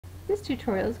This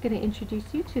tutorial is going to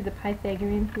introduce you to the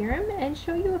Pythagorean Theorem and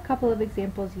show you a couple of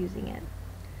examples using it.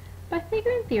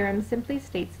 Pythagorean Theorem simply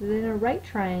states that in a right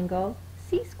triangle,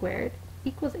 c squared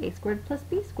equals a squared plus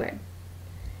b squared,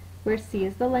 where c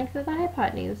is the length of the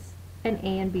hypotenuse and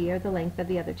a and b are the length of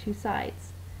the other two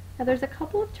sides. Now there's a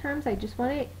couple of terms I just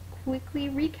want to quickly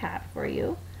recap for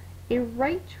you. A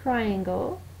right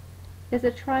triangle is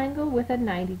a triangle with a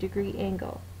 90-degree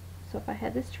angle. So if I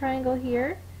had this triangle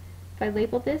here, if I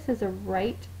label this as a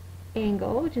right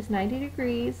angle, which is 90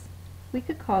 degrees, we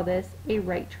could call this a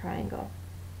right triangle.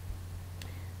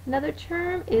 Another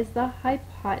term is the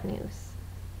hypotenuse.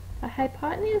 A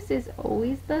hypotenuse is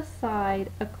always the side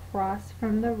across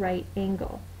from the right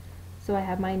angle. So I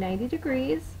have my 90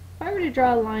 degrees. If I were to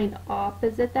draw a line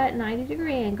opposite that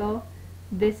 90-degree angle,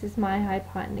 this is my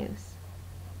hypotenuse.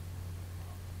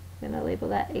 I'm going to label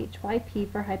that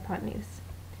HYP for hypotenuse.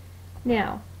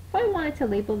 Now, if I wanted to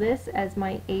label this as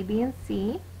my A, B, and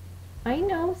C, I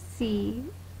know C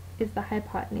is the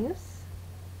hypotenuse,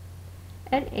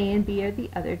 and A and B are the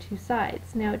other two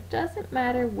sides. Now, it doesn't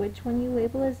matter which one you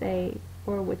label as A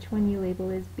or which one you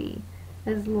label as B,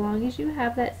 as long as you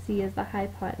have that C as the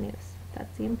hypotenuse.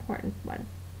 That's the important one.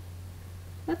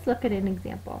 Let's look at an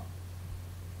example.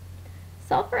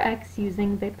 Solve for x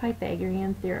using the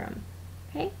Pythagorean theorem.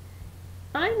 Okay?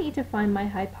 I need to find my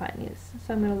hypotenuse.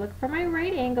 So I'm going to look for my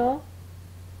right angle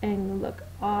and look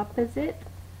opposite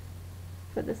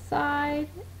for the side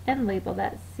and label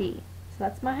that C. So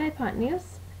that's my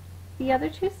hypotenuse. The other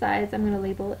two sides I'm going to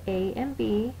label A and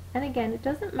B, and again it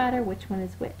doesn't matter which one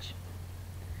is which.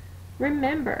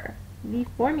 Remember, the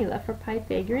formula for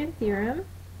Pythagorean theorem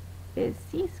is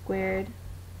c squared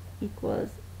equals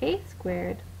a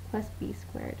squared plus b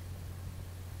squared.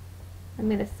 I'm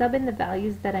going to sub in the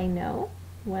values that I know.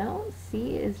 Well,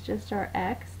 c is just our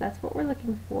x, that's what we're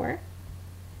looking for.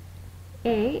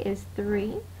 A is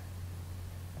 3.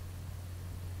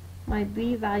 My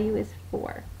b value is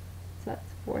 4, so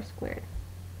that's 4 squared.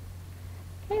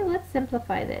 Okay, let's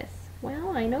simplify this.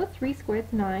 Well, I know 3 squared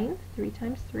is 9, 3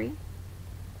 times 3,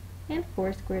 and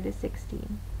 4 squared is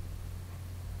 16.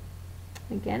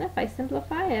 Again, if I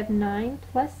simplify, I have 9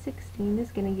 plus 16 is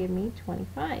going to give me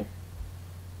 25.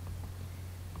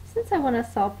 Since I want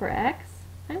to solve for x,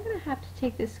 I'm going to have to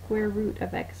take the square root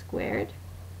of x squared.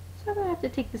 So I'm going to have to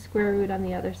take the square root on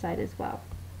the other side as well.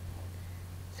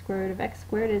 Square root of x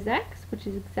squared is x, which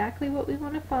is exactly what we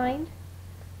want to find.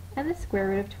 And the square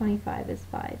root of 25 is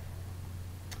 5.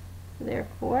 So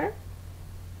therefore,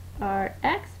 our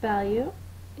x value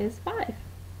is 5.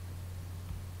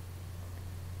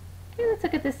 Okay, let's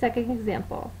look at the second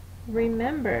example.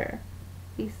 Remember,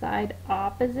 the side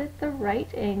opposite the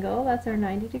right angle, that's our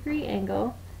 90-degree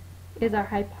angle, is our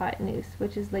hypotenuse,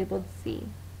 which is labeled C.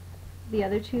 The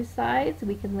other two sides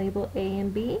we can label A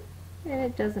and B, and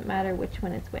it doesn't matter which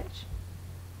one is which.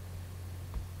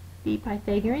 The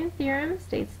Pythagorean theorem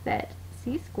states that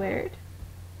c squared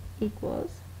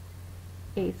equals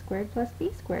a squared plus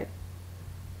b squared.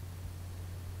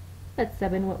 Let's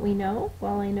sub in what we know.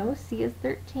 Well, I know c is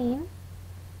 13,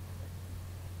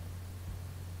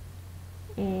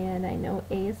 and I know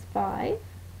a is 5,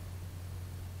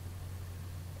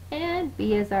 and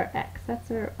b is our x.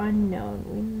 That's our unknown.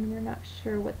 We're not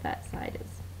sure what that side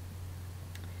is.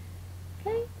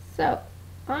 Okay, so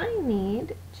I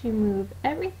need to move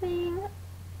everything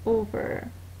over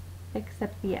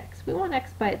except the x. We want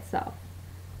x by itself.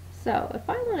 So if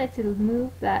I wanted to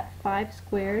move that 5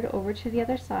 squared over to the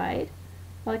other side,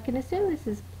 well, I can assume this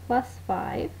is plus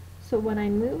 5. So when I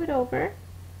move it over,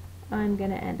 I'm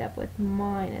going to end up with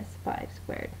minus 5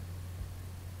 squared.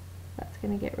 That's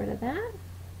going to get rid of that.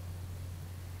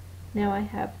 Now I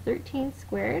have 13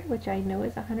 squared, which I know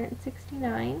is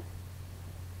 169,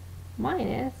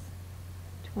 minus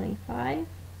 25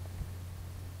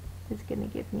 is going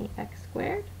to give me x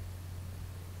squared.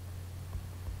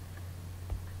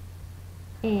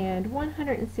 And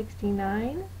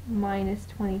 169 minus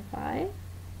 25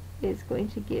 is going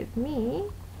to give me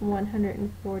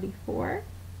 144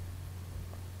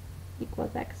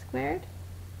 equals x squared.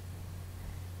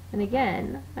 And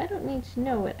again, I don't need to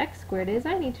know what x squared is,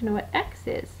 I need to know what x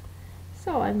is.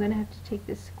 So I'm going to have to take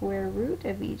the square root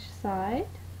of each side.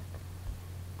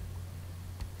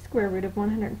 Square root of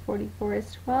 144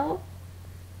 is 12,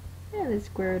 and the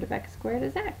square root of x squared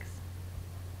is x.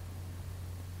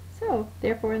 So,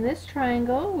 therefore in this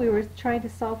triangle, we were trying to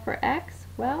solve for x.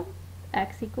 Well,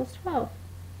 x equals 12.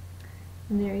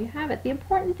 And there you have it. The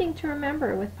important thing to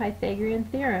remember with Pythagorean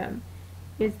theorem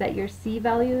is that your c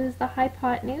value is the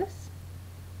hypotenuse,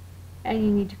 and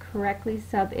you need to correctly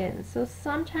sub in. So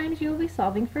sometimes you'll be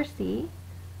solving for c,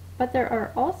 but there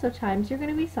are also times you're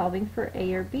going to be solving for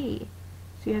A or B.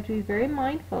 So you have to be very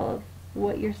mindful of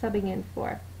what you're subbing in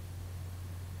for.